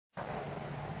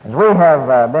As we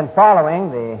have been following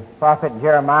the prophet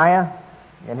Jeremiah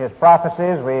in his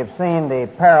prophecies, we have seen the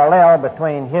parallel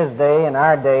between his day and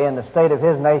our day and the state of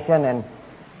his nation and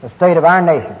the state of our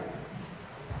nation.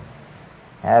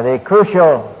 The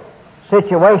crucial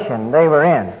situation they were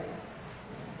in,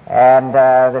 and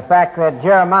the fact that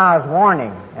Jeremiah's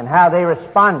warning and how they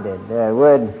responded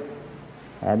would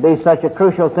be such a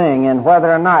crucial thing, and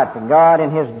whether or not God in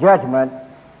his judgment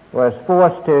was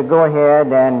forced to go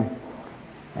ahead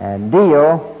and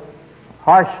deal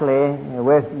harshly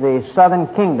with the southern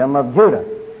kingdom of Judah,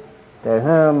 to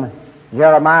whom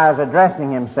Jeremiah is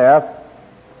addressing himself,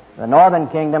 the northern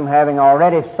kingdom having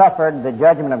already suffered the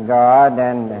judgment of God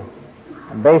and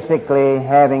basically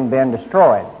having been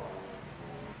destroyed.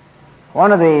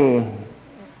 One of the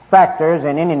factors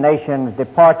in any nation's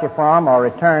departure from or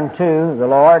return to the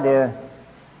Lord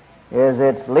is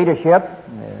its leadership,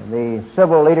 the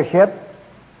civil leadership,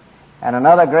 and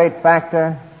another great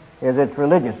factor is its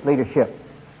religious leadership.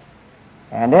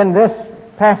 And in this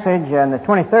passage in the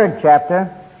 23rd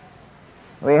chapter,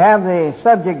 we have the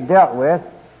subject dealt with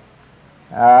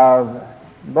of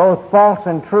both false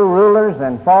and true rulers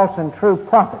and false and true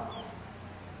prophets.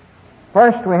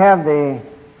 First, we have the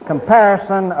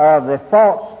comparison of the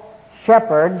false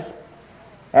shepherds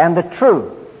and the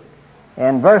true.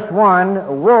 In verse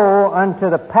 1, woe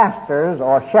unto the pastors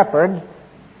or shepherds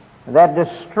that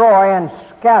destroy and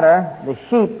scatter the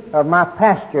sheep of my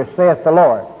pasture, saith the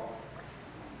Lord.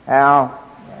 Now,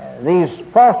 these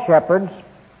false shepherds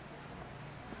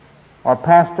or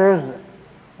pastors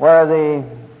were the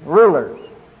rulers,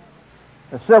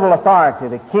 the civil authority,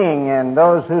 the king, and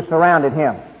those who surrounded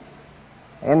him.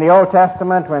 In the Old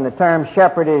Testament, when the term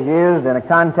shepherd is used in a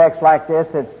context like this,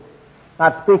 it's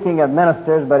not speaking of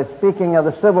ministers, but it's speaking of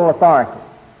the civil authority.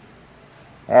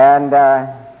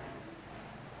 And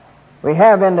we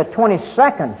have in the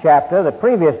 22nd chapter, the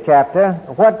previous chapter,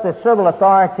 what the civil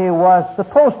authority was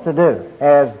supposed to do,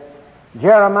 as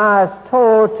Jeremiah is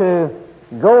told to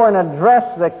go and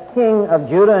address the king of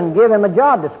Judah and give him a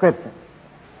job description.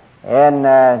 In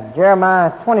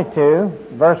Jeremiah 22,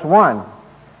 verse 1,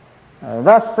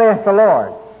 thus saith the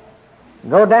Lord,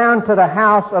 go down to the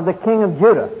house of the king of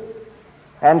Judah,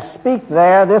 and speak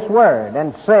there this word,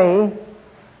 and say,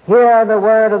 hear the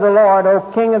word of the Lord,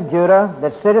 O King of Judah,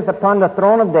 that sitteth upon the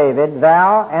throne of David,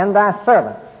 thou and thy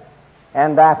servants,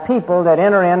 and thy people that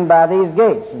enter in by these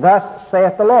gates. Thus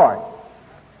saith the Lord,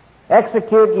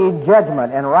 execute ye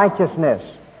judgment and righteousness,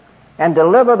 and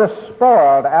deliver the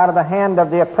spoiled out of the hand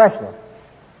of the oppressor,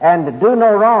 and do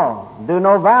no wrong, do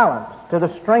no violence to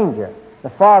the stranger, the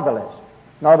fatherless,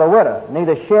 nor the widow,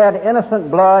 neither shed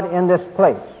innocent blood in this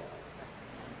place.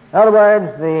 In other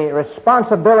words, the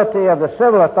responsibility of the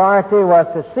civil authority was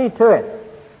to see to it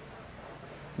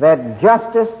that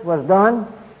justice was done,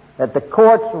 that the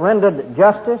courts rendered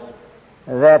justice,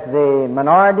 that the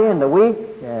minority and the weak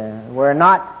were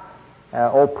not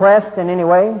oppressed in any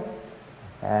way,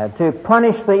 to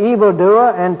punish the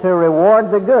evildoer and to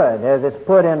reward the good, as it's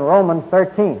put in Romans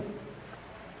 13.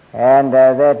 And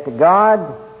that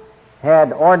God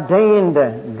had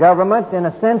ordained government, in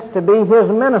a sense, to be his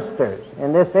ministers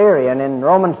in this area. And in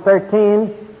Romans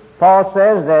 13, Paul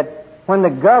says that when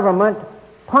the government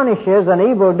punishes an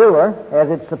evildoer, as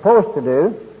it's supposed to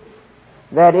do,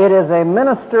 that it is a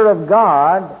minister of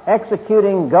God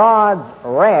executing God's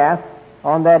wrath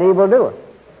on that evildoer,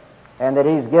 and that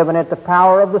he's given it the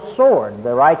power of the sword,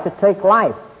 the right to take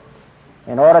life,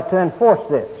 in order to enforce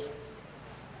this.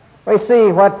 We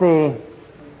see what the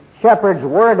shepherds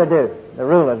were to do, the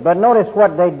rulers. But notice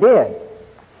what they did.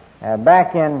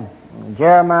 Back in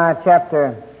Jeremiah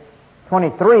chapter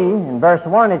 23, in verse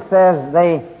 1, it says,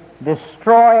 they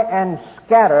destroy and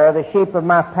scatter the sheep of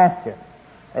my pasture.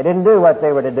 They didn't do what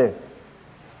they were to do.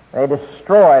 They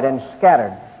destroyed and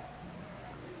scattered.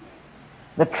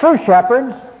 The true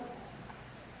shepherds,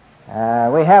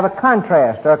 we have a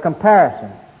contrast or a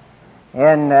comparison.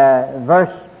 In verse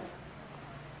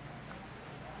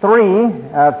 3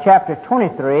 of chapter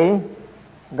 23,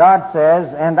 God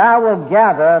says, and I will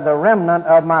gather the remnant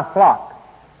of my flock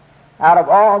out of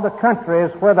all the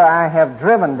countries whither I have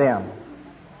driven them,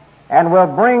 and will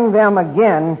bring them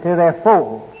again to their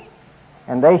folds,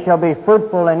 and they shall be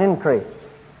fruitful and increase.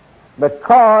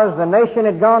 Because the nation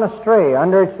had gone astray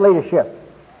under its leadership,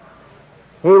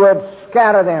 he would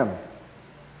scatter them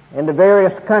into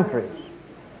various countries.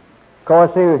 Of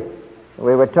course,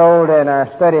 we were told in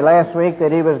our study last week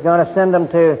that he was going to send them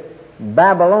to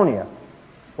Babylonia,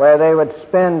 where they would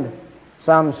spend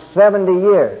some 70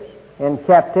 years in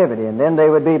captivity, and then they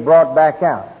would be brought back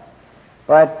out.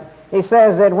 But he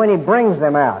says that when he brings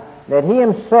them out, that he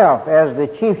himself, as the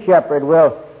chief shepherd,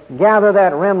 will gather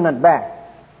that remnant back.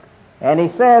 And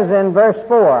he says in verse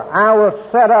 4, I will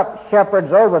set up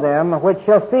shepherds over them, which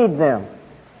shall feed them.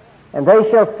 And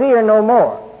they shall fear no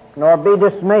more, nor be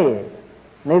dismayed,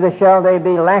 neither shall they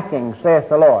be lacking, saith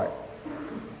the Lord.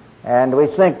 And we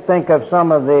think of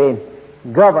some of the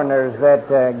governors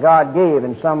that God gave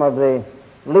and some of the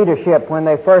leadership when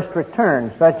they first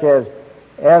returned, such as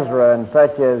Ezra and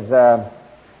such as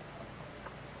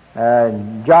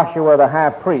Joshua the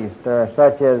high priest, or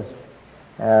such as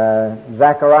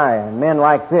Zechariah, and men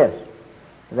like this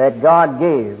that God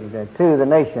gave to the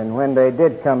nation when they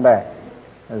did come back.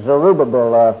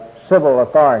 Zerubbabel, civil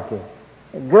authority,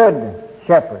 good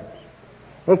shepherds.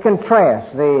 It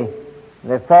contrasts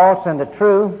the false and the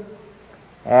true,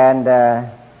 and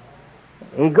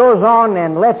he goes on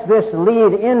and lets this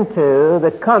lead into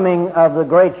the coming of the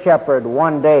great shepherd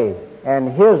one day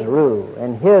and his rule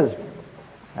and his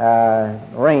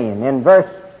reign. In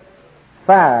verse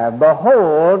 5,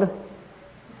 Behold,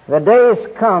 the days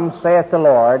come, saith the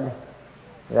Lord,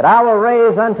 that I will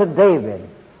raise unto David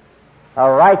a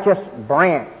righteous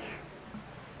branch,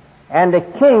 and a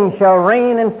king shall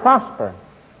reign and prosper,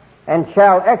 and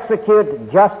shall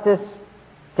execute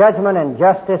judgment and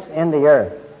justice in the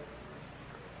earth.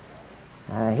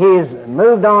 He's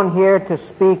moved on here to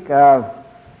speak of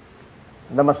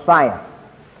the Messiah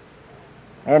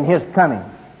and his coming.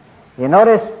 You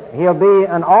notice he'll be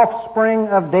an offspring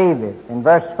of David in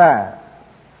verse 5.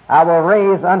 I will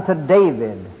raise unto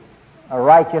David a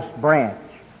righteous branch.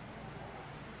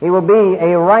 He will be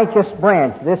a righteous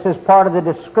branch. This is part of the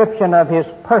description of his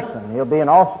person. He'll be an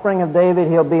offspring of David.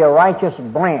 He'll be a righteous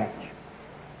branch.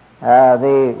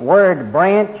 The word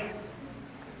branch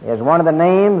is one of the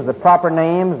names, the proper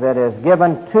names that is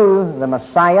given to the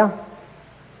Messiah.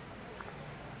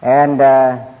 And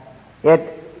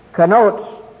it connotes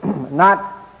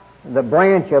not the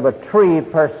branch of a tree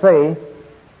per se,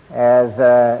 as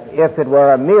if it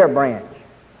were a mere branch,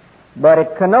 but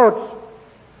it connotes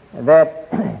that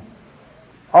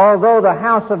although the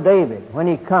house of David, when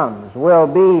he comes, will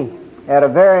be at a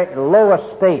very low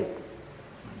estate,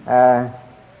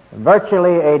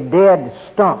 virtually a dead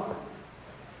stump,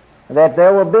 that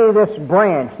there will be this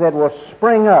branch that will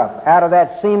spring up out of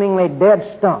that seemingly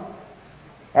dead stump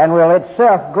and will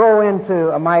itself grow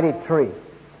into a mighty tree.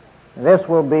 This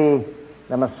will be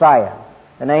the Messiah.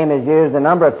 The name is used a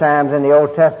number of times in the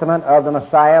Old Testament of the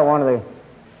Messiah. One of the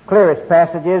clearest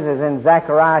passages is in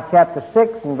Zechariah chapter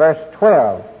 6 and verse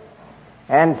 12.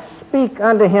 And speak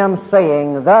unto him,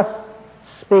 saying, Thus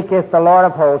speaketh the Lord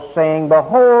of hosts, saying,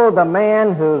 Behold, the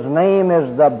man whose name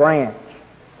is the branch.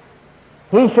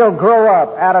 He shall grow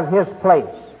up out of his place,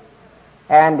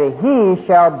 and he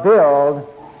shall build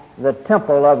the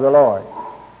temple of the Lord,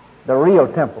 the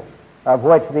real temple, of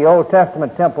which the Old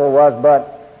Testament temple was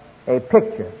but a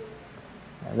picture.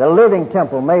 The living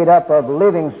temple made up of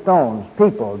living stones,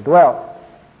 people dwelt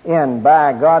in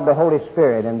by God the Holy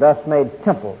Spirit and thus made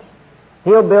temples.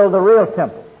 He'll build the real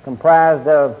temple comprised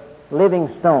of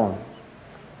living stones.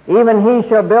 Even he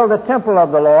shall build the temple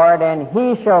of the Lord, and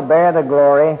he shall bear the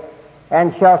glory,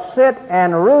 and shall sit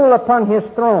and rule upon his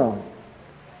throne,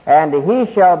 and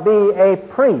he shall be a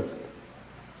priest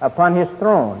upon his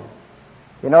throne.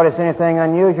 You notice anything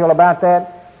unusual about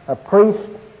that? A priest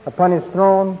upon his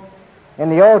throne? In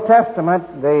the Old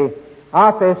Testament, the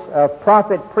office of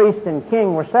prophet, priest, and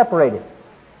king were separated.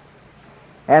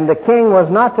 And the king was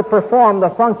not to perform the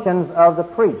functions of the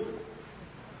priest.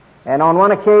 And on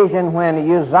one occasion when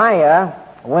Uzziah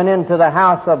went into the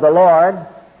house of the Lord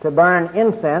to burn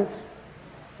incense,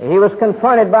 he was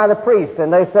confronted by the priest,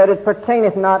 and they said, It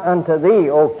pertaineth not unto thee,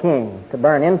 O king, to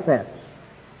burn incense.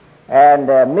 And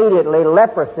immediately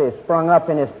leprosy sprung up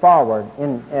in his forward,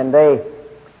 and they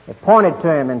pointed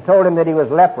to him and told him that he was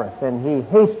leprous, and he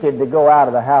hasted to go out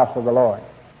of the house of the Lord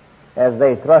as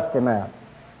they thrust him out.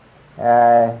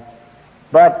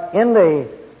 But in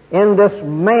this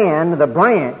man, the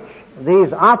branch,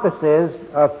 these offices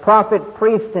of prophet,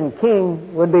 priest, and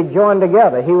king would be joined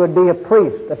together. He would be a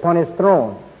priest upon his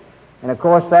throne. And of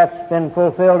course that's been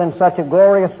fulfilled in such a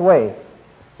glorious way,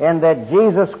 in that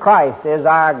Jesus Christ is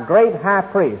our great high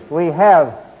priest. We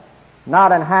have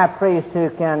not an high priest who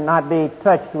cannot be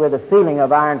touched with the feeling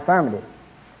of our infirmity,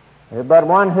 but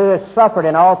one who has suffered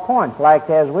in all points like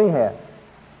as we have.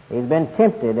 He's been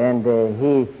tempted, and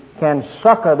he can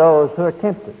succor those who are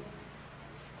tempted.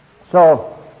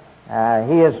 So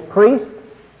he is priest.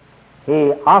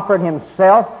 He offered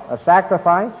himself a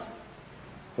sacrifice.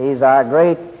 He's our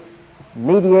great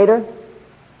mediator,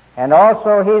 and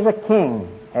also he's a king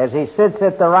as he sits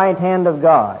at the right hand of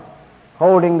God,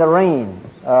 holding the reins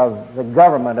of the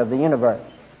government of the universe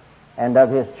and of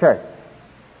his church.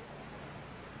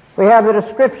 We have the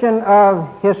description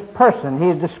of his person.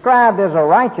 He's described as a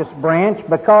righteous branch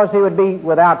because he would be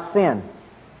without sin.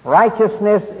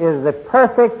 Righteousness is the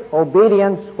perfect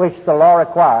obedience which the law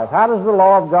requires. How does the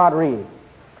law of God read?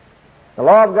 The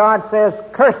law of God says,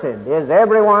 "Cursed is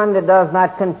everyone that does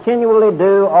not continually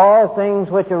do all things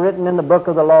which are written in the book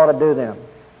of the law to do them.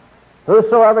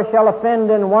 Whosoever shall offend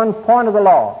in one point of the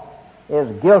law is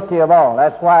guilty of all."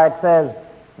 That's why it says,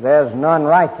 "There's none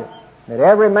righteous." That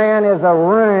every man is a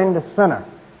ruined sinner.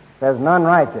 There's none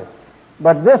righteous.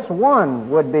 But this one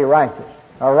would be righteous,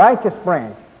 a righteous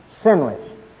branch, sinless.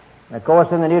 And of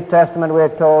course, in the New Testament, we are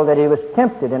told that he was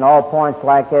tempted in all points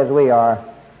like as we are,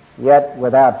 yet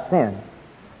without sin.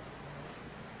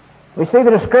 We see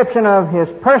the description of his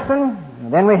person,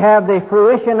 and then we have the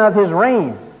fruition of his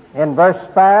reign. In verse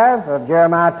 5 of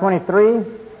Jeremiah 23,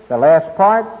 the last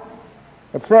part,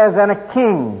 it says, "And a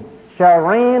king shall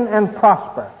reign and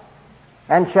prosper,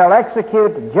 and shall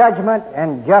execute judgment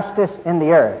and justice in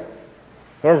the earth."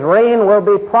 His reign will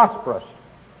be prosperous.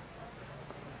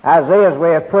 Isaiah's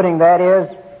way of putting that is,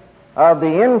 of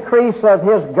the increase of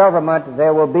his government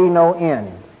there will be no end.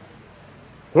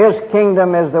 His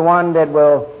kingdom is the one that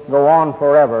will go on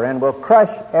forever and will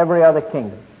crush every other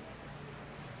kingdom.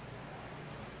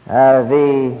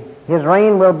 His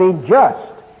reign will be just.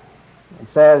 It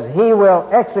says, "He will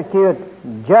execute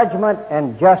judgment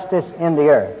and justice in the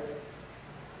earth."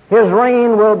 His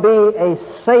reign will be a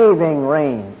saving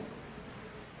reign,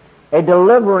 a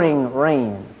delivering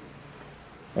reign.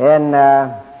 In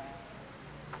the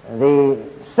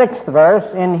 6th verse,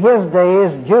 "In his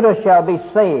days Judah shall be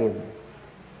saved,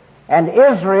 and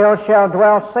Israel shall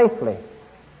dwell safely."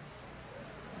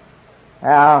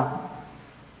 Now,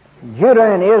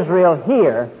 Judah and Israel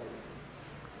here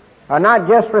are not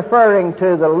just referring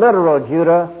to the literal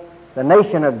Judah, the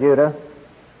nation of Judah,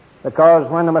 because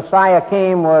when the Messiah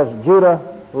came, was Judah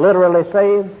literally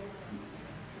saved?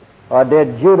 Or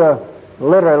did Judah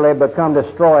literally become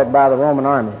destroyed by the Roman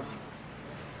armies?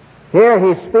 Here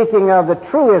he's speaking of the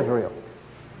true Israel.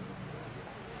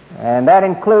 And that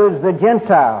includes the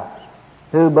Gentiles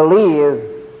who believe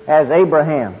as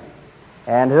Abraham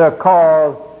and who are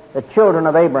called the children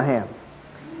of Abraham.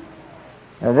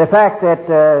 The fact that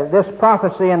this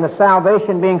prophecy and the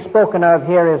salvation being spoken of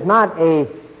here is not a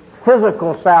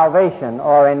physical salvation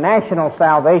or a national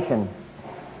salvation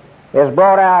is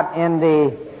brought out in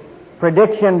the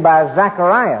prediction by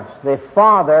Zacharias, the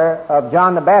father of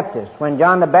John the Baptist. When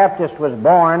John the Baptist was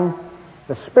born,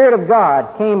 the Spirit of God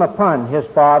came upon his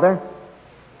father,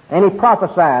 and he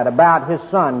prophesied about his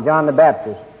son, John the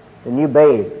Baptist, the new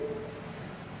babe.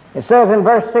 It says in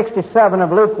verse 67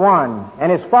 of Luke 1,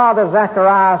 "And his father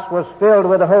Zacharias was filled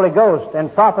with the Holy Ghost,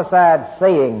 and prophesied,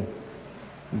 saying,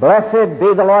 Blessed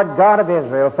be the Lord God of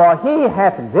Israel, for he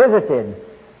hath visited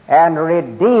and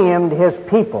redeemed his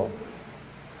people."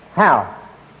 How?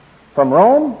 From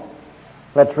Rome?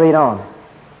 Let's read on.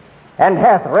 "And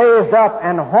hath raised up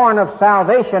an horn of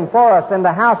salvation for us in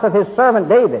the house of his servant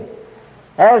David,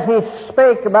 as he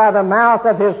spake by the mouth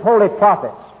of his holy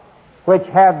prophets, which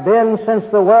have been since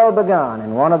the world begun."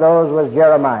 And one of those was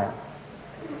Jeremiah.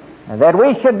 "And that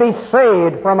we should be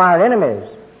saved from our enemies,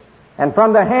 and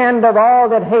from the hand of all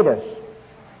that hate us,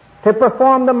 to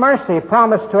perform the mercy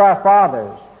promised to our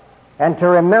fathers, and to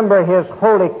remember his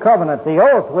holy covenant, the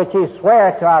oath which he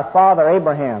sware to our father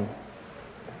Abraham,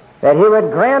 that he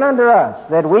would grant unto us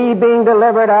that we, being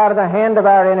delivered out of the hand of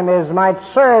our enemies, might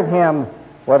serve him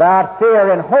without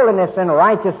fear in holiness and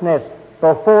righteousness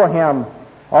before him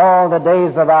all the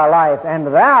days of our life. And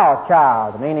thou,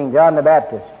 child," meaning John the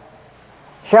Baptist,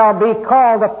 "shalt be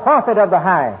called the prophet of the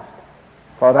highest,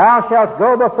 for thou shalt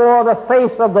go before the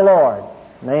face of the Lord,"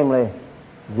 namely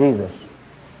Jesus,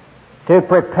 "to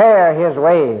prepare his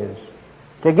ways,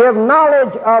 to give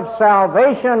knowledge of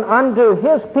salvation unto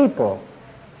his people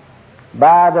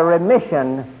by the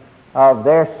remission of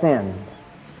their sins."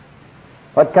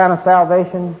 What kind of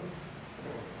salvation?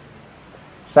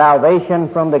 Salvation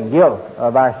from the guilt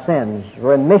of our sins,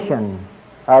 remission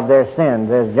of their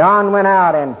sins, as John went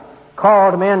out and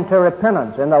called men to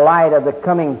repentance in the light of the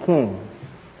coming King.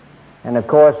 And of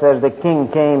course, as the King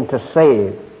came to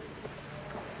save.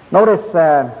 Notice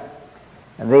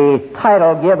the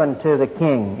title given to the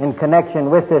King in connection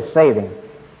with this saving,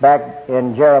 back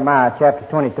in Jeremiah chapter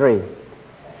 23.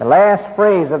 The last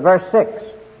phrase of verse 6,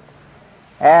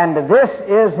 "And this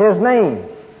is his name,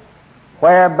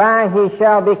 whereby he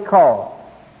shall be called,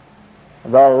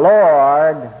 the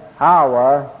Lord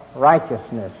our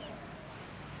righteousness."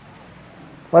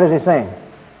 What is he saying?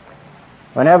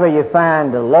 Whenever you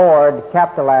find the Lord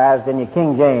capitalized in your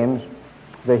King James,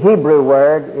 the Hebrew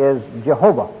word is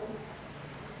Jehovah.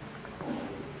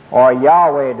 or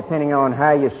Yahweh, depending on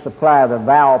how you supply the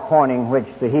vowel pointing, which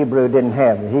the Hebrew didn't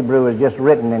have. The Hebrew is just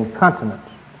written in consonants.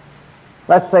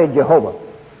 Let's say Jehovah.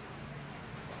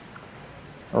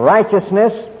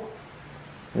 Righteousness,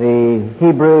 the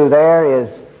Hebrew there is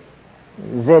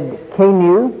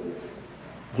Zidkenu.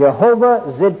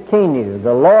 Jehovah Zidkenu,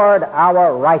 the Lord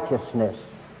our righteousness.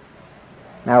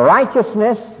 Now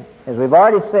righteousness, as we've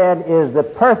already said, is the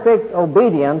perfect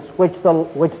obedience which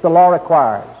the law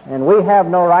requires. And we have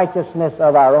no righteousness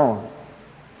of our own.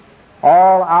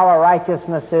 All our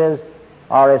righteousnesses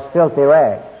are as filthy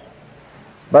rags.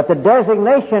 But the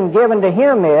designation given to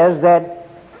him is that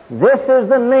this is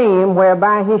the name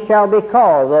whereby he shall be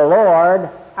called, the Lord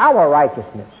our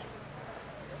righteousness.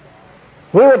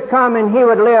 He would come and he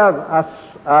would live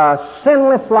a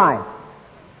sinless life.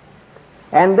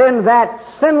 And then that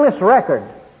sinless record,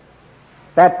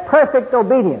 that perfect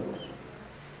obedience,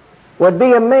 would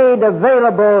be made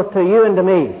available to you and to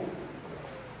me.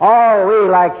 All we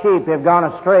like sheep have gone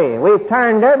astray. We've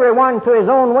turned every one to his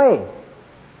own way.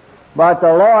 But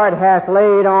the Lord hath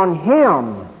laid on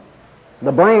him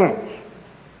the branch,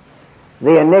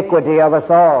 the iniquity of us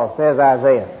all, says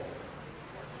Isaiah.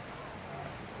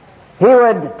 He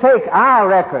would take our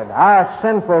record, our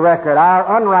sinful record,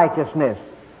 our unrighteousness,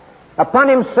 upon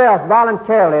himself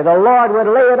voluntarily. The Lord would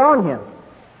lay it on him,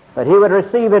 but he would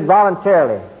receive it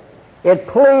voluntarily. It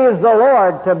pleased the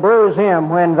Lord to bruise him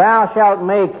when thou shalt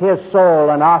make his soul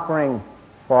an offering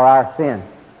for our sin.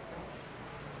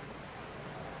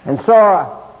 And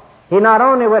so he not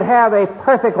only would have a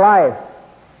perfect life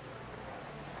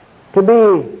to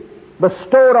be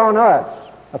bestowed on us,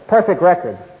 a perfect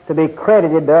record to be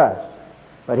credited to us,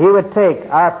 but he would take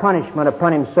our punishment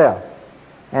upon himself.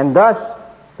 And thus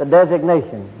the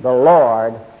designation, the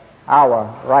Lord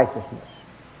our righteousness.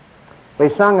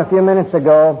 We sung a few minutes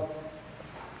ago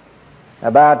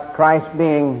about Christ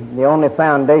being the only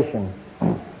foundation.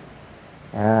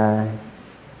 And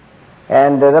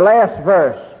the last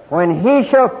verse, when he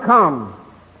shall come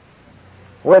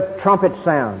with trumpet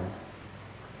sound,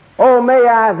 oh, may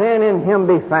I then in him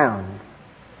be found,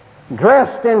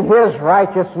 dressed in his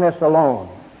righteousness alone,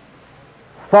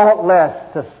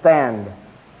 faultless to stand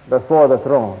before the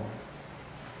throne.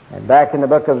 And back in the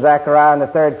book of Zechariah in the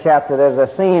 3rd chapter, there's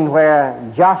a scene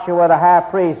where Joshua the high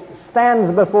priest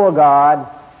stands before God,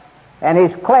 and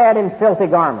he's clad in filthy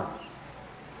garments.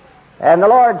 And the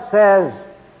Lord says,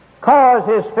 cause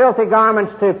his filthy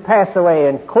garments to pass away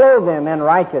and clothe him in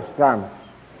righteous garments.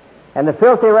 And the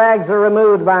filthy rags are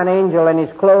removed by an angel, and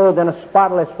he's clothed in a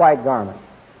spotless white garment.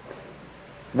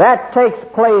 That takes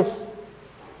place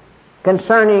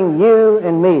concerning you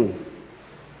and me.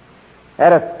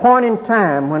 At a point in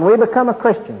time when we become a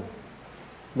Christian,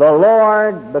 the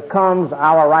Lord becomes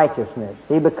our righteousness.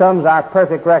 He becomes our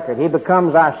perfect record. He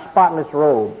becomes our spotless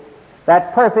robe.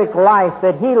 That perfect life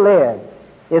that he led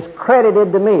is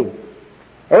credited to me.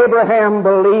 Abraham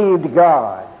believed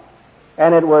God,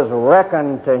 and it was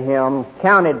reckoned to him,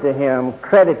 counted to him,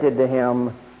 credited to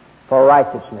him for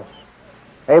righteousness.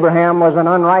 Abraham was an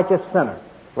unrighteous sinner,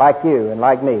 like you and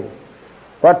like me.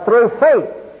 But through faith,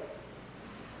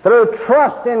 through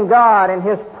trust in God and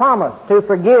his promise to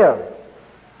forgive,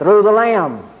 through the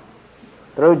Lamb,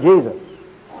 through Jesus,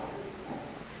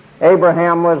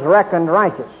 Abraham was reckoned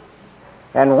righteous.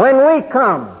 And when we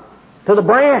come to the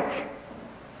branch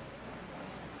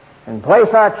and place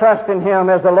our trust in him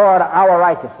as the Lord our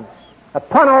righteousness,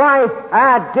 upon a life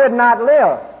I did not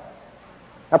live,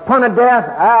 upon a death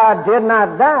I did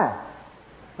not die,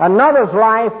 another's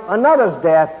life, another's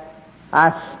death,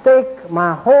 I stake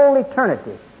my whole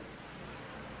eternity.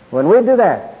 When we do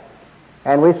that,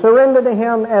 and we surrender to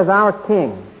him as our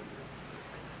King,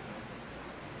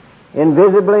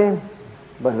 invisibly,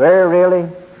 but very really,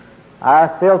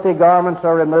 our filthy garments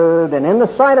are removed, and in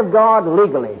the sight of God,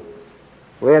 legally,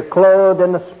 we are clothed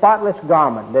in the spotless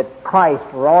garment that Christ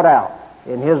wrought out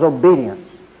in his obedience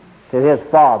to his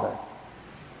Father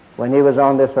when he was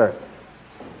on this earth.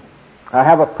 I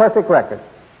have a perfect record.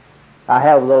 I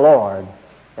have the Lord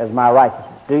as my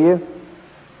righteousness. Do you?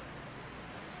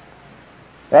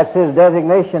 That's his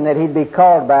designation that he'd be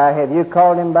called by. Have you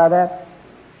called him by that?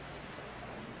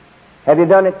 Have you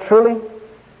done it truly?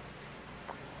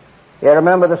 You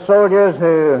remember the soldiers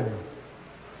who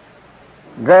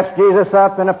dressed Jesus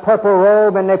up in a purple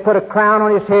robe, and they put a crown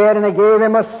on his head, and they gave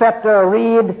him a scepter, a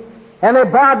reed, and they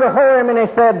bowed before him, and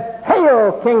they said,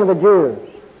 "Hail, King of the Jews!"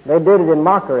 They did it in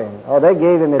mockery. Oh, they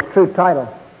gave him his true title.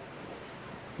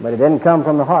 But it didn't come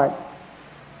from the heart.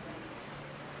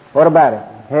 What about it?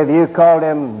 Have you called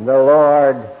him the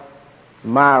Lord,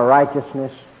 my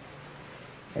righteousness?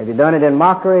 Have you done it in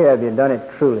mockery, or have you done it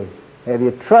truly? Have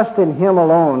you trusted Him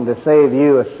alone to save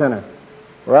you, a sinner,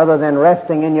 rather than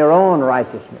resting in your own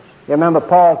righteousness? You remember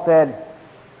Paul said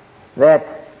that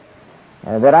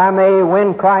I may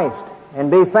win Christ and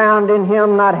be found in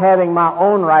Him, not having my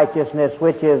own righteousness,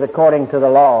 which is according to the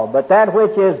law, but that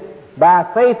which is by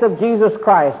faith of Jesus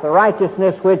Christ, the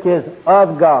righteousness which is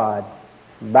of God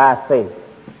by faith.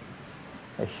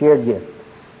 A sheer gift.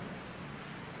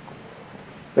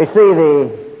 We see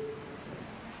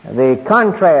the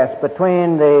contrast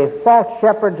between the false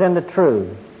shepherds and the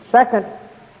true. Second,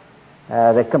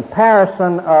 the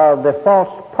comparison of the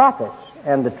false prophets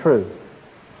and the true.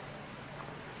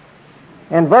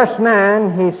 In verse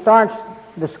 9, he starts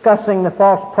discussing the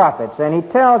false prophets, and he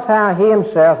tells how he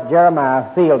himself,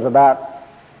 Jeremiah, feels about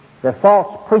the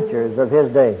false preachers of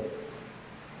his day,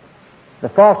 the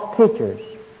false teachers.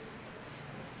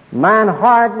 Mine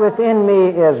heart within me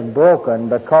is broken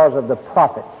because of the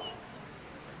prophets.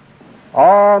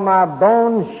 All my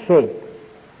bones shake.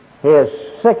 He is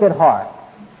sick at heart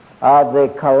of the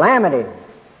calamity,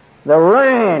 the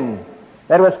ruin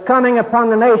that was coming upon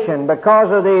the nation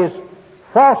because of these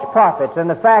false prophets and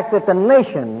the fact that the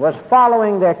nation was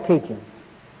following their teaching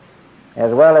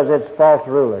as well as its false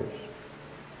rulers.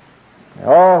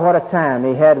 Oh, what a time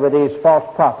he had with these false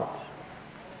prophets.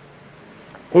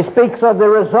 He speaks of the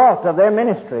result of their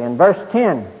ministry in verse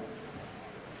 10.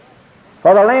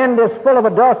 For the land is full of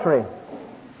adultery,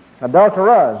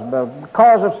 adulterers, but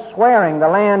because of swearing the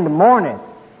land mourneth.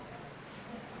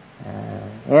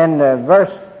 In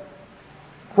verse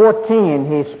 14,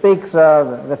 he speaks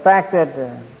of the fact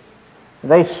that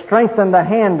they strengthen the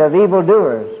hand of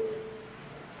evildoers,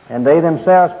 and they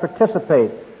themselves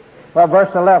participate. Well,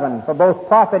 verse 11, for both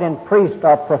prophet and priest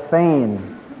are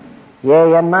profane.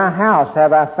 Yea, in my house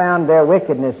have I found their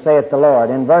wickedness, saith the Lord.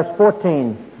 In verse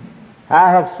 14, I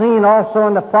have seen also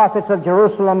in the prophets of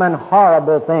Jerusalem an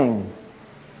horrible thing.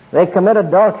 They commit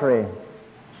adultery,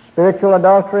 spiritual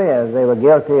adultery as they were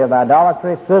guilty of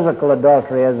idolatry, physical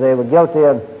adultery as they were guilty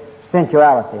of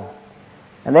sensuality.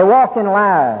 And they walk in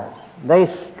lies.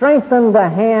 They strengthen the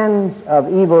hands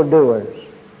of evildoers,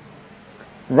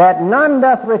 that none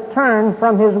doth return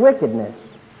from his wickedness.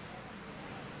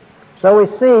 So we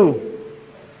see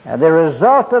the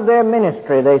result of their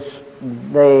ministry. As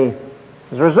a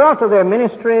result of their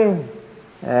ministry,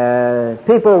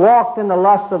 people walked in the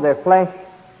lust of their flesh.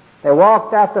 They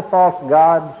walked after false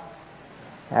gods.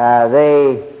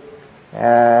 They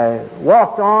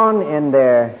walked on in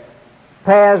their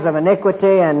paths of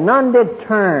iniquity, and none did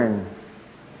turn.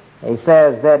 He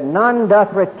says that none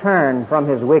doth return from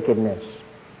his wickedness.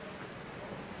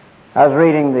 I was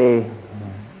reading the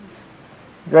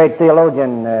great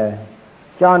theologian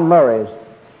John Murray's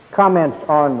comments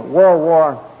on World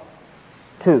War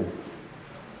II.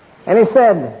 And he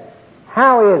said,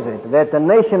 how is it that the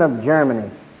nation of Germany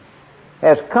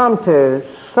has come to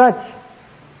such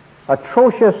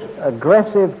atrocious,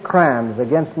 aggressive crimes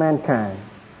against mankind?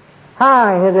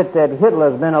 How is it that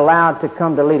Hitler's been allowed to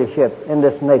come to leadership in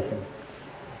this nation?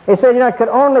 He said, it could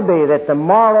only be that the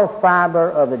moral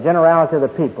fiber of the generality of the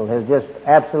people has just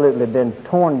absolutely been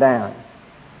torn down.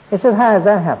 He said, how has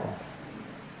that happened?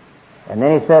 And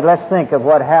then he said, let's think of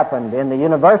what happened in the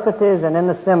universities and in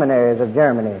the seminaries of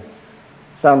Germany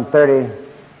some 30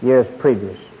 years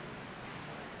previous.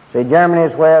 See,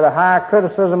 Germany is where the higher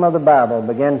criticism of the Bible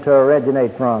began to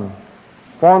originate from.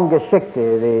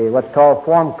 Formgeschichte, what's called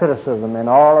form criticism, and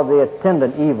all of the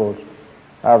attendant evils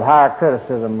of higher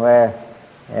criticism, where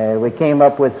we came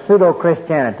up with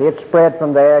pseudo-Christianity. It spread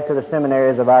from there to the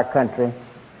seminaries of our country,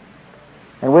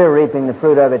 and we're reaping the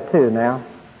fruit of it too now.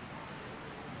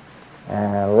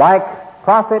 Like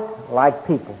prophet, like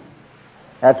people.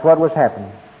 That's what was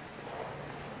happening.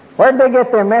 Where did they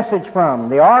get their message from?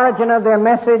 The origin of their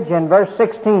message in verse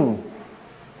 16.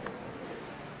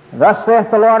 Thus saith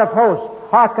the Lord of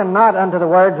hosts, hearken not unto the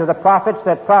words of the prophets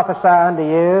that prophesy unto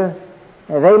you.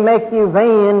 They make you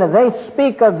vain. They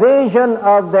speak a vision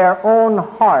of their own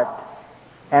heart,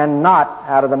 and not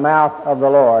out of the mouth of the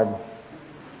Lord.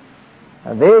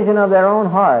 A vision of their own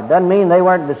heart. Doesn't mean they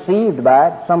weren't deceived by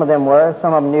it. Some of them were.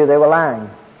 Some of them knew they were lying.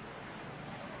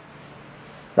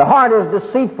 The heart is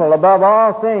deceitful above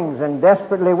all things and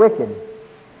desperately wicked.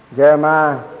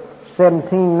 Jeremiah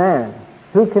 17:9.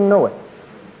 Who can know it?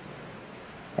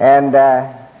 And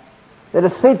the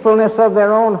deceitfulness of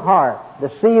their own heart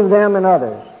deceive them and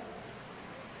others.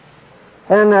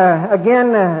 And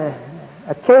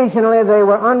occasionally they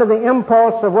were under the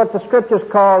impulse of what the Scriptures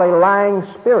call a lying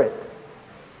spirit,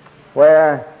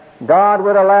 where God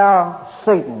would allow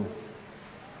Satan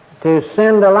to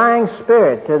send a lying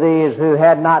spirit to these who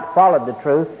had not followed the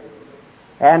truth,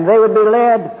 And they would be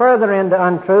led further into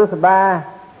untruth by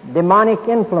demonic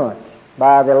influence,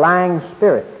 by the lying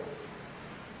spirit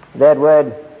that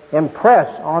would impress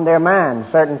on their minds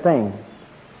certain things.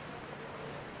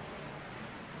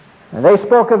 And they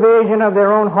spoke a vision of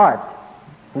their own heart.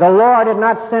 The Lord had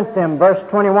not sent them. Verse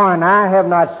 21, I have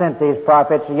not sent these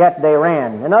prophets, yet they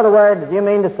ran. In other words, you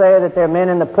mean to say that there are men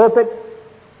in the pulpit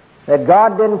that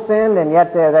God didn't send, and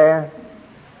yet they're there?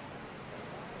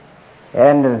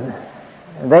 And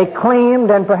they claimed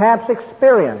and perhaps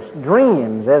experienced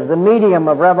dreams as the medium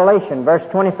of revelation. Verse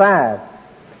 25,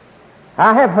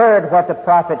 I have heard what the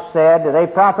prophets said. They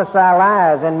prophesy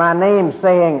lies in my name,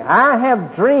 saying, I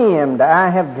have dreamed, I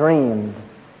have dreamed.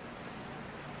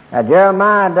 Now,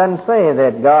 Jeremiah doesn't say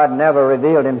that God never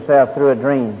revealed himself through a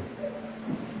dream.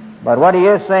 But what he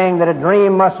is saying, that a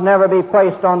dream must never be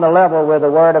placed on the level with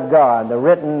the Word of God, the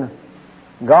written,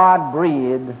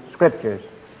 God-breathed Scriptures.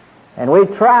 And we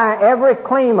try every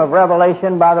claim of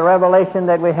revelation by the revelation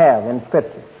that we have in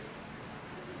Scripture.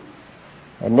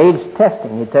 It needs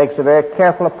testing. He takes a very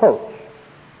careful approach.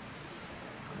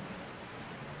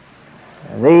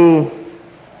 The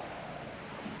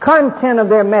content of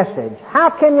their message. How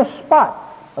can you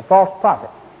spot a false prophet?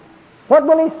 What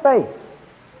will he say?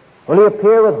 Will he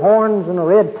appear with horns and a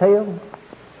red tail?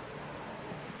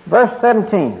 Verse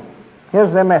 17.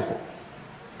 Here's their message.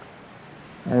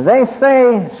 And they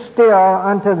say still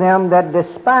unto them that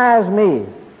despise me,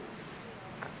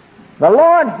 the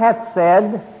Lord hath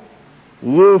said,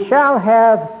 ye shall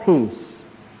have peace.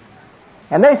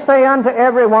 And they say unto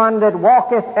every one that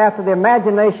walketh after the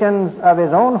imaginations of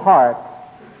his own heart,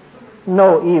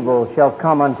 no evil shall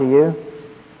come unto you.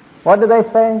 What do they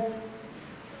say?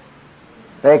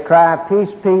 They cry, peace,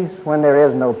 peace, when there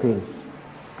is no peace.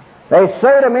 They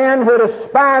say to men who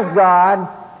despise God,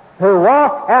 who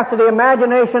walk after the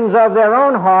imaginations of their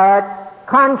own heart,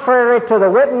 contrary to the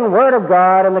written Word of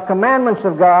God and the commandments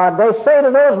of God, they say to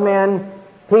those men,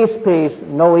 peace, peace,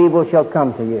 no evil shall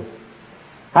come to you.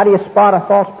 How do you spot a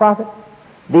false prophet?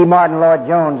 D. Martin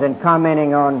Lloyd-Jones, in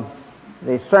commenting on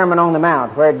the Sermon on the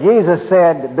Mount, where Jesus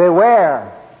said,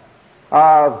 beware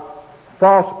of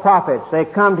false prophets. They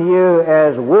come to you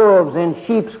as wolves in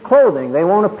sheep's clothing. They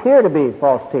won't appear to be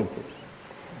false teachers.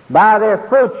 By their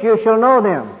fruits you shall know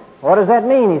them. What does that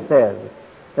mean, he says?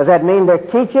 Does that mean they're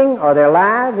teaching or they're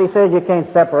lies? He says you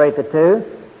can't separate the two.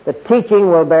 The teaching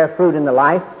will bear fruit in the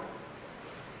life.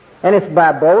 And it's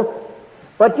by both.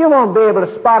 But you won't be able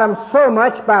to spot them so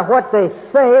much by what they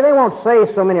say. They won't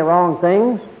say so many wrong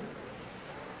things.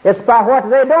 It's by what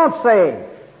they don't say,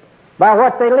 by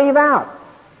what they leave out.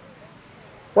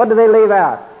 What do they leave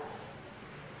out?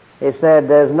 He said,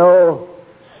 there's no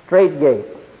straight gate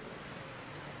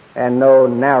and no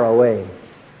narrow way.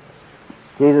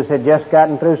 Jesus had just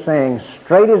gotten through saying,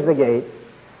 straight is the gate,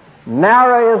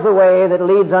 narrow is the way that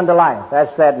leads unto life.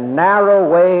 That's that narrow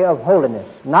way of holiness.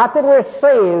 Not that we're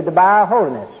saved by our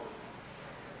holiness,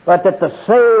 but that the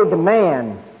saved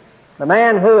man, the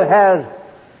man who has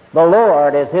the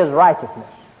Lord as his righteousness,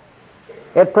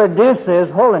 it produces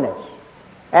holiness.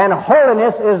 And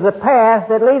holiness is the path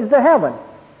that leads to heaven.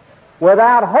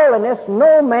 Without holiness,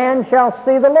 no man shall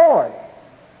see the Lord.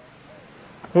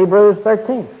 Hebrews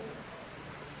 13.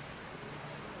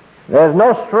 There's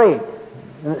no straight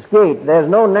gate. There's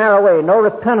no narrow way, no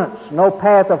repentance, no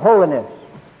path of holiness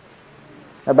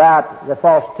about the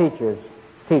false teachers'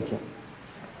 teaching.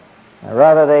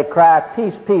 Rather, they cry,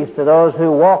 peace, peace, to those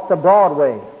who walk the broad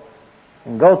way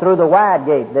and go through the wide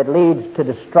gate that leads to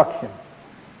destruction.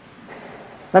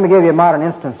 Let me give you a modern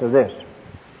instance of this.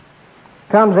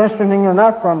 It comes interesting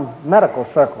enough from medical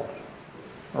circles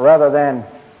rather than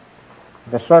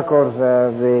the circles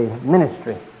of the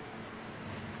ministry.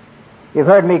 You've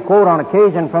heard me quote on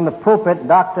occasion from the pulpit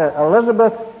Dr.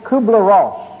 Elizabeth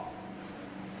Kubler-Ross.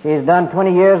 She's done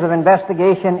 20 years of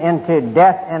investigation into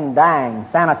death and dying,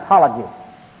 thanatology.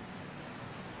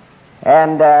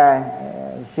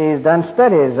 And she's done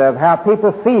studies of how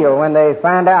people feel when they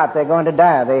find out they're going to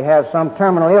die. They have some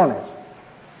terminal illness.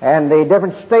 And the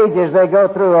different stages they go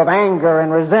through of anger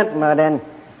and resentment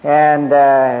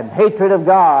and hatred of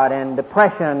God and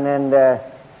depression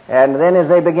and then as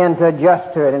they begin to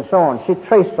adjust to it and so on. She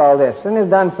traced all this and has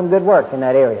done some good work in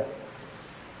that area.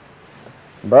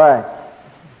 But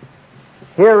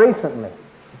here recently,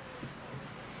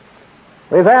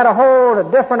 we've had a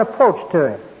whole different approach to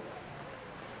it.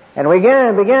 And we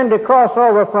begin to cross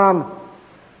over from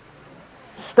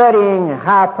studying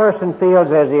how a person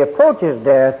feels as he approaches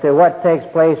death to what takes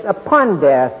place upon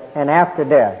death and after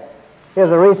death. Here's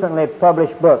a recently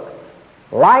published book,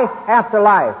 Life After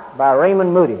Life by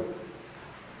Raymond Moody,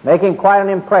 making quite an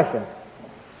impression.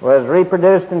 was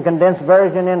reproduced in condensed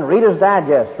version in Reader's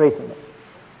Digest recently.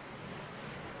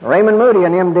 Raymond Moody,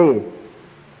 an MD,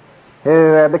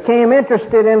 who became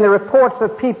interested in the reports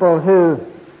of people who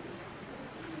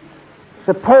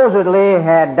supposedly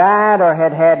had died or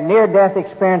had had near-death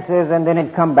experiences and then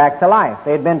had come back to life.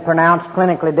 They had been pronounced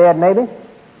clinically dead maybe,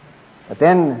 but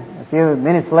then a few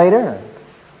minutes later,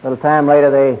 a little time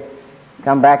later, they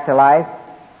come back to life,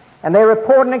 and they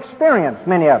report an experience,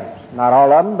 many of them. Not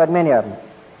all of them, but many of them.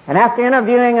 And after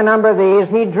interviewing a number of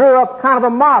these, he drew up kind of a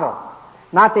model.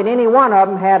 Not that any one of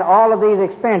them had all of these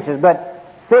experiences, but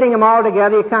fitting them all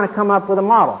together, you kind of come up with a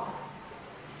model.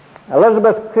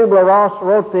 Elizabeth Kubler-Ross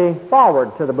wrote the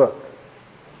foreword to the book.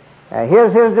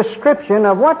 Here's his description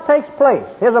of what takes place.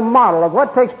 Here's a model of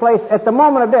what takes place at the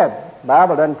moment of death. The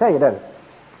Bible doesn't tell you, does it?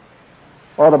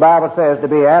 Or the Bible says to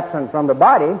be absent from the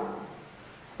body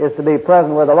is to be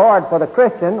present with the Lord for the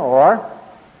Christian, or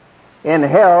in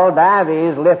hell,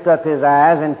 Dives lift up his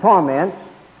eyes in torments.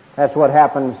 That's what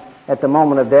happens at the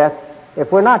moment of death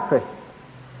if we're not Christians.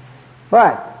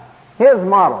 But his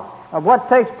model of what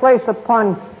takes place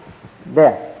upon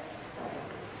death.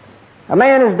 A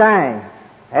man is dying.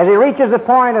 As he reaches the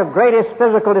point of greatest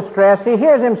physical distress, he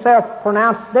hears himself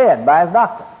pronounced dead by his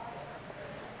doctor.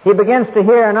 He begins to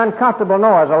hear an uncomfortable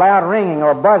noise, a loud ringing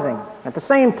or buzzing. At the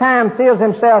same time, feels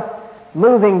himself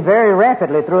moving very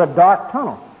rapidly through a dark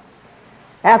tunnel.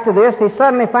 After this, he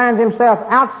suddenly finds himself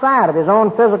outside of his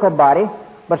own physical body,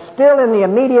 but still in the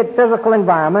immediate physical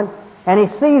environment, and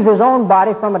he sees his own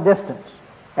body from a distance,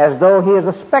 as though he is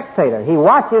a spectator. He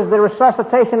watches the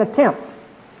resuscitation attempt.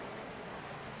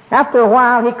 After a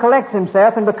while, he collects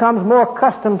himself and becomes more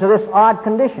accustomed to this odd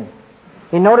condition.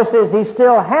 He notices he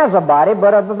still has a body,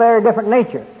 but of a very different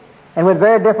nature, and with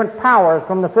very different powers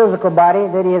from the physical body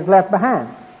that he has left behind.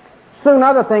 Soon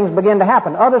other things begin to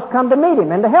happen. Others come to meet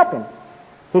him and to help him.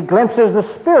 He glimpses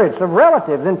the spirits of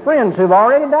relatives and friends who've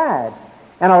already died,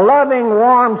 and a loving,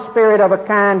 warm spirit of a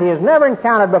kind he has never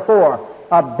encountered before,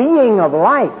 a being of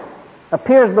light,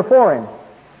 appears before him.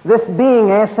 This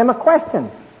being asks him a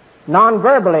question,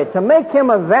 non-verbally, to make him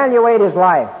evaluate his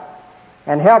life,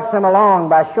 and helps him along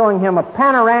by showing him a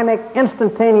panoramic,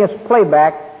 instantaneous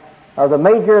playback of the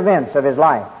major events of his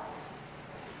life.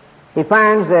 He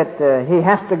finds that he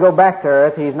has to go back to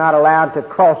Earth. He's not allowed to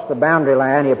cross the boundary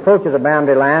line. He approaches a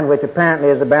boundary line, which apparently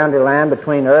is the boundary line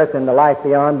between Earth and the life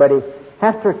beyond, but he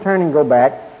has to return and go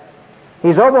back.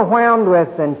 He's overwhelmed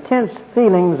with intense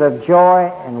feelings of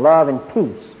joy and love and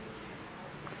peace.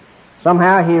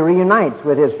 Somehow he reunites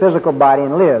with his physical body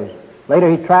and lives. Later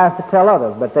he tries to tell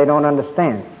others, but they don't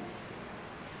understand.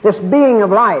 This being of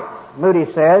light,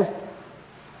 Moody says,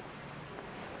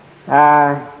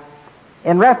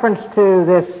 in reference to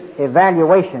this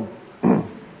evaluation,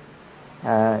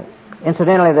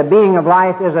 incidentally, the being of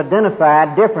life is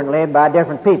identified differently by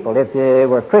different people. If they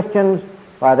were Christians,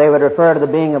 why they would refer to the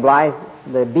being of life,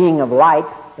 the being of light,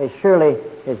 as surely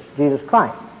it's Jesus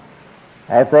Christ.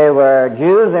 If they were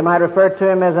Jews, they might refer to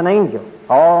him as an angel,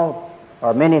 all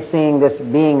or many seeing this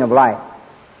being of light.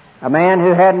 A man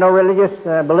who had no religious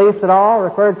beliefs at all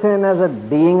referred to him as a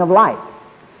being of light.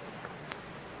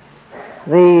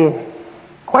 The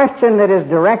question that is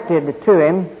directed to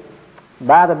him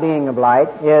by the being of light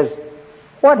is,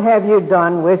 what have you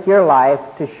done with your life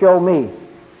to show me?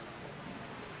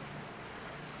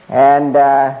 And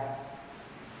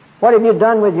what have you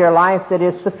done with your life that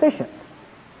is sufficient?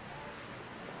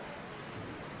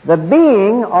 The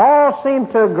being, all seem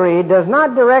to agree, does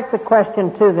not direct the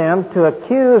question to them to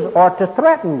accuse or to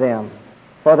threaten them,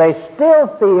 for they still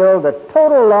feel the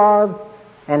total love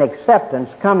and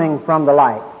acceptance coming from the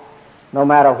light, no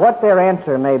matter what their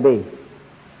answer may be.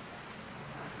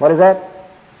 What is that?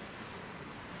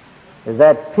 Is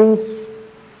that peace?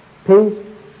 Peace?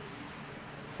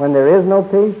 When there is no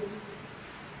peace?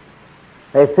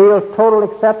 They feel total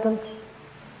acceptance?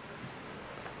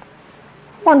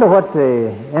 I wonder what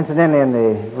incidentally in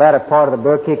the latter part of the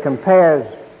book, he compares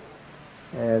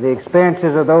the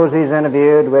experiences of those he's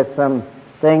interviewed with some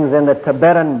things in the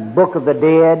Tibetan Book of the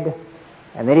Dead,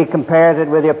 and then he compares it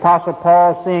with the Apostle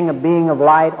Paul seeing a being of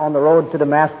light on the road to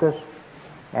Damascus,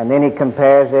 and then he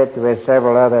compares it with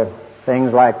several other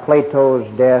things like Plato's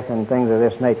death and things of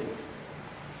this nature.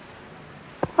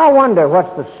 I wonder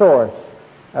what's the source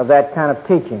of that kind of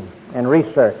teaching and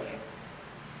research.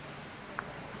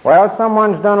 Well,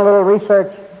 someone's done a little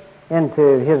research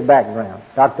into his background,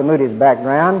 Dr. Moody's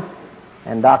background,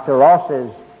 and Dr.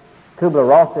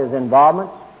 Kubler-Ross's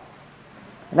involvement.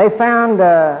 And they found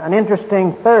an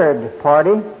interesting third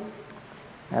party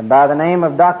by the name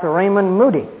of Dr. Raymond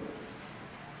Moody.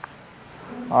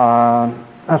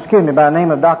 by the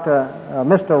name of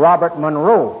Mr. Robert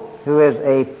Monroe, who is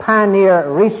a pioneer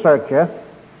researcher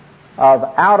of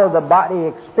out-of-the-body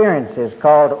experiences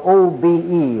called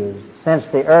OBEs since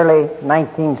the early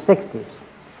 1960s.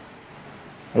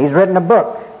 He's written a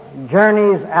book,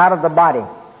 Journeys Out of the Body.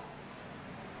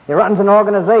 He runs an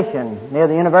organization near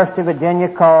the University of Virginia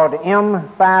called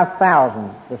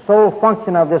M5000. The sole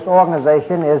function of this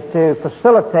organization is to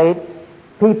facilitate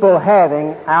people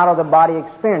having out-of-the-body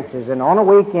experiences. And on a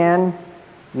weekend,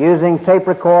 using tape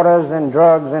recorders and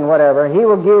drugs and whatever, he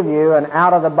will give you an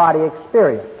out-of-the-body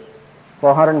experience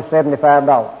for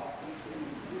 $175.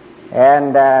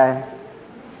 And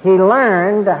he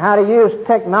learned how to use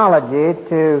technology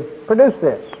to produce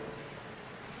this.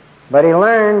 But he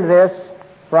learned this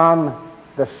from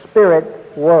the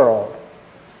spirit world,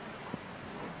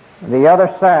 the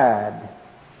other side.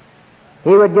 He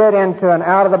would get into an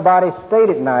out-of-the-body state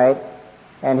at night,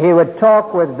 and he would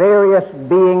talk with various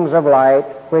beings of light,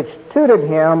 which tutored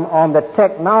him on the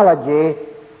technology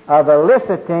of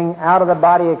eliciting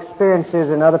out-of-the-body experiences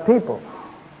in other people.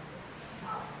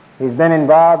 He's been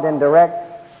involved in direct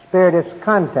spiritist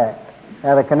contact.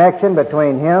 Now, the connection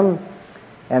between him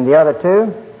and the other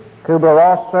two,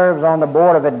 Kubler-Ross serves on the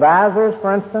board of advisors,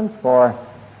 for instance, for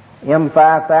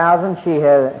M5000. She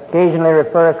occasionally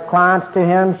refers clients to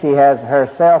him. She has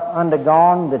herself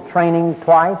undergone the training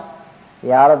twice,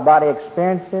 the out-of-body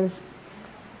experiences.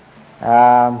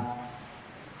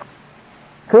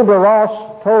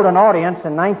 Kubler-Ross told an audience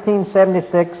in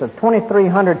 1976 of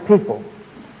 2,300 people,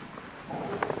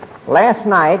 "Last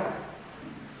night,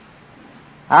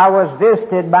 I was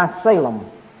visited by Salem,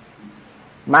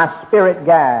 my spirit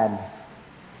guide,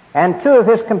 and two of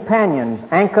his companions,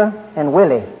 Anka and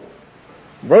Willie.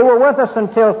 They were with us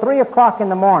until 3 o'clock in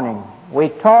the morning. We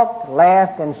talked,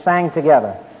 laughed, and sang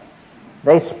together.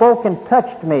 They spoke and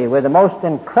touched me with the most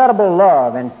incredible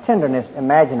love and tenderness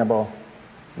imaginable.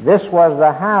 This was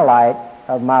the highlight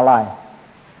of my life."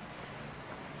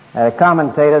 A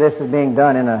commentator, this is being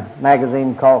done in a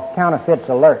magazine called Counterfeits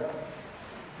Alert,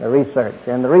 the research.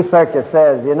 And the researcher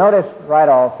says, you notice right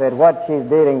off that what she's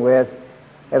dealing with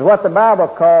is what the Bible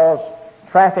calls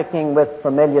trafficking with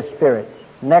familiar spirits,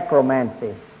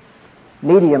 necromancy,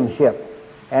 mediumship,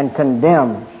 and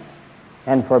condemns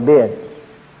and forbids.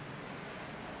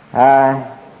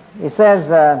 He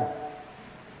says,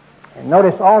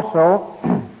 notice also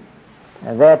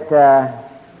that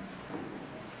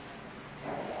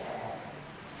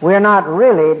we're not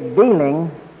really dealing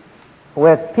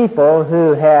with people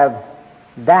who have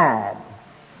died.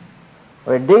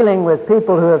 We're dealing with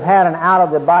people who have had an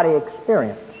out-of-the-body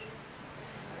experience.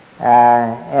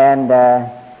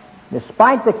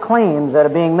 Despite the claims that are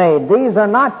being made, these are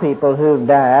not people who've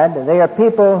died. They are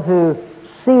people who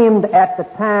seemed at the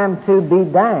time to be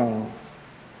dying.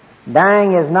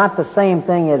 Dying is not the same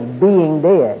thing as being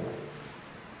dead.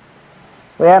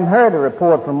 We haven't heard a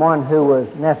report from one who was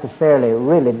necessarily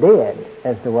really dead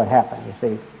as to what happened, you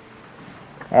see.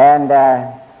 And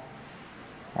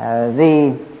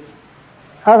the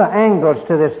other angles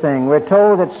to this thing, we're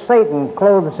told that Satan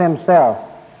clothes himself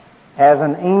as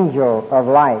an angel of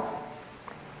light.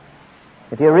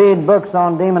 If you read books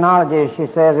on demonology, he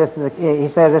says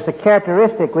it's a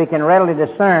characteristic we can readily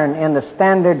discern in the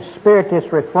standard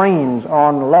spiritist refrains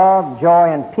on love, joy,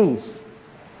 and peace.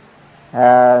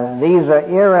 These are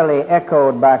eerily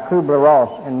echoed by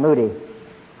Kubler-Ross and Moody.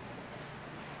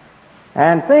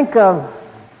 And think of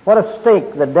what a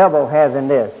stake the devil has in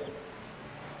this.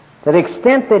 To the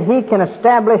extent that he can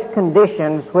establish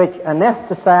conditions which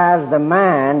anesthetize the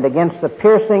mind against the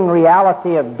piercing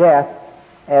reality of death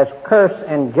as curse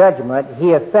and judgment,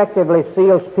 he effectively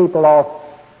seals people off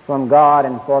from God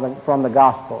and from the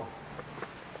gospel.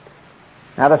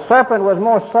 Now, the serpent was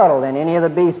more subtle than any of the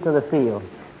beasts of the field.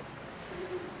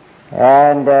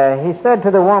 And he said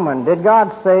to the woman, "Did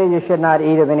God say you should not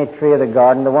eat of any tree of the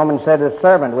garden?" The woman said to the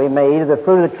serpent, "We may eat of the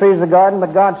fruit of the trees of the garden,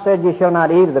 but God said you shall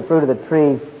not eat of the fruit of the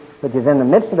tree which is in the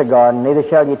midst of the garden, neither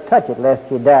shall you touch it, lest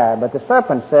you die." But the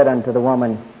serpent said unto the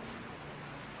woman,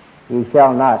 "You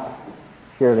shall not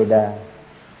surely die."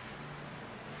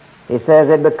 He says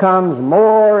it becomes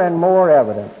more and more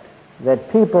evident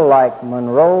that people like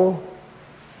Monroe,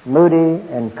 Moody,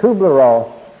 and Kubler-Ross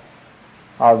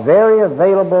are very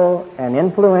available and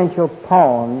influential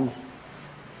pawns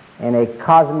in a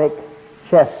cosmic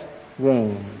chess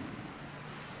game.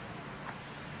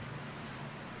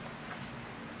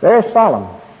 Very solemn.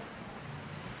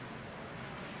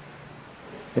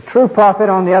 The true prophet,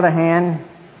 on the other hand,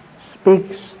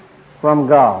 speaks from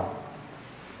God.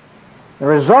 The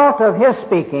result of his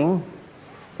speaking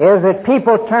is that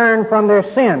people turn from their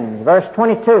sins. Verse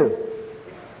 22.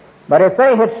 But if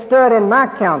they had stood in my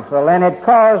counsel and had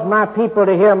caused my people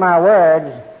to hear my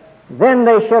words, then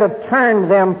they should have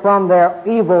turned them from their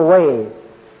evil ways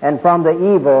and from the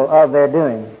evil of their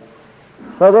doing.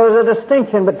 So there's a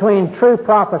distinction between true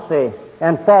prophecy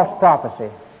and false prophecy.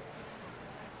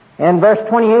 In verse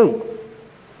 28,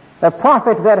 the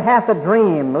prophet that hath a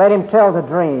dream, let him tell the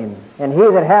dream. And he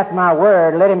that hath my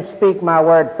word, let him speak my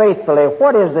word faithfully.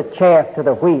 What is the chaff to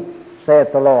the wheat,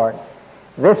 saith the Lord?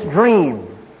 This dream,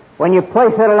 when you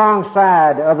place it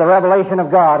alongside of the revelation of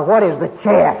God, what is the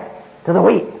chaff to the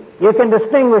wheat? You can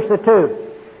distinguish the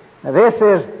two. Now,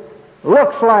 this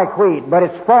looks like wheat, but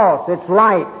it's false, it's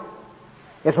light,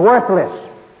 it's worthless.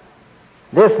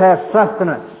 This has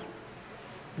sustenance.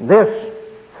 This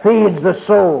feeds the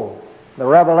soul, the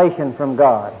revelation from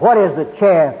God. What is the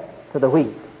chaff to the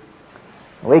wheat?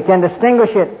 We can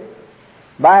distinguish it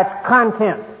by its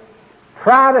content.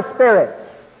 Try the spirits.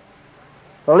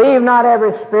 Believe not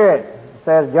every spirit,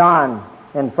 says John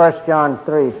in 1 John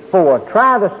 3:4.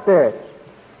 Try the spirits.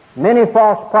 Many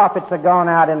false prophets have gone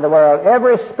out in the world.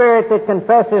 Every spirit that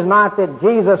confesses not that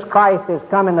Jesus Christ is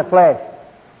come in the flesh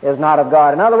is not of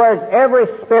God. In other words, every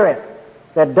spirit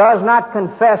that does not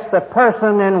confess the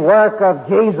person and work of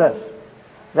Jesus,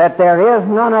 that there is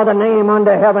none other name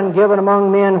under heaven given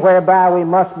among men whereby we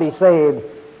must be saved,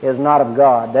 is not of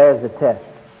God. There's the test.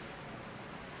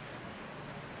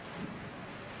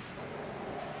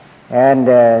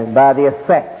 And by the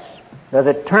effects, does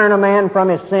it turn a man from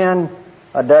his sin,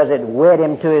 or does it wed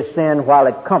him to his sin while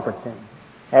it comforts him?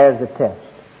 There's the test.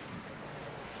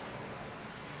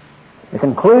 The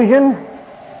conclusion,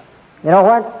 you know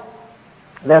what?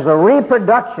 There's a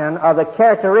reproduction of the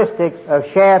characteristics of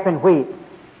chaff and wheat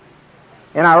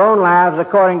in our own lives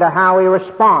according to how we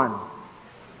respond.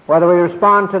 Whether we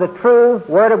respond to the true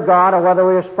Word of God or whether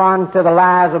we respond to the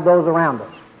lies of those around us.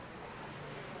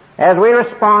 As we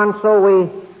respond, so we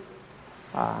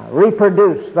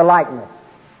reproduce the likeness.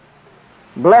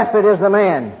 Blessed is the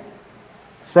man,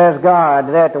 says God,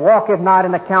 that walketh not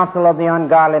in the counsel of the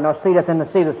ungodly, nor sitteth in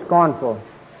the seat of scornful.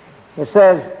 It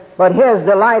says, but his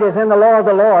delight is in the law of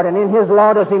the Lord, and in his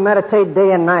law does he meditate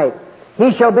day and night.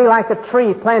 He shall be like a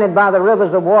tree planted by the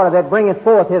rivers of water that bringeth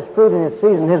forth his fruit in his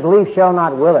season. His leaf shall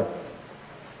not wither.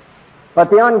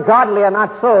 But the ungodly are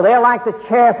not so. They are like the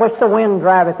chaff which the wind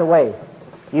driveth away.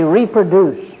 You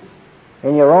reproduce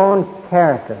in your own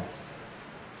character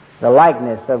the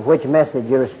likeness of which message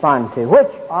you respond to.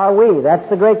 Which are we? That's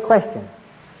the great question.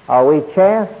 Are we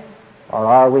chaff or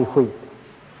are we wheat?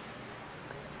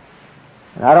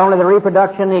 Not only the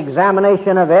reproduction, the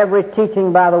examination of every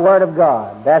teaching by the Word of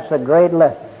God. That's a great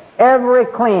lesson. Every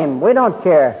claim, we don't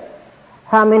care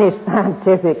how many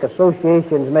scientific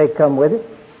associations may come with it.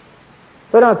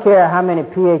 We don't care how many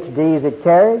PhDs it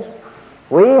carries.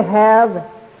 We have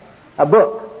a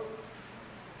book.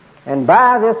 And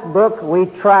by this book we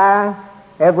try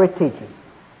every teaching.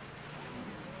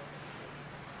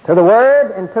 To the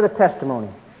Word and to the testimony.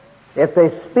 If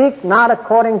they speak not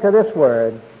according to this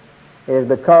Word, it is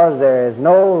because there is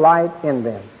no light in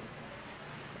them.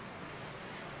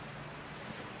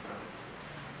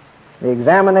 The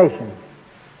examination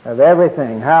of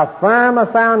everything. How firm a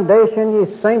foundation,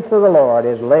 ye saints of the Lord,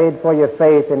 is laid for your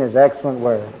faith in His excellent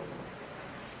Word.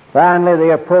 Finally,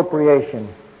 the appropriation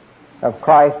of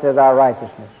Christ as our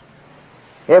righteousness.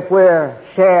 If we're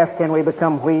chaff, can we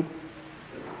become wheat?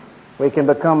 We can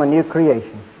become a new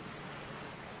creation.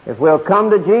 If we'll come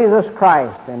to Jesus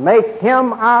Christ and make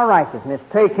Him our righteousness,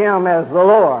 take Him as the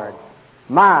Lord,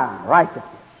 my righteousness,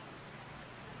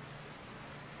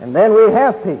 and then we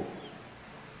have peace.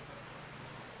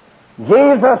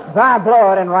 Jesus, thy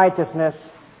blood and righteousness,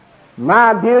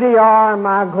 my beauty are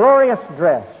my glorious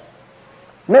dress.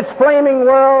 Midst flaming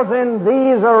worlds in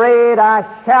these arrayed, I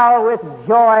shall with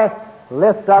joy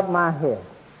lift up my head.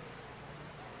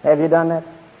 Have you done that?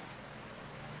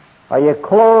 Are you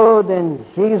clothed in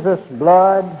Jesus'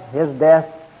 blood, His death,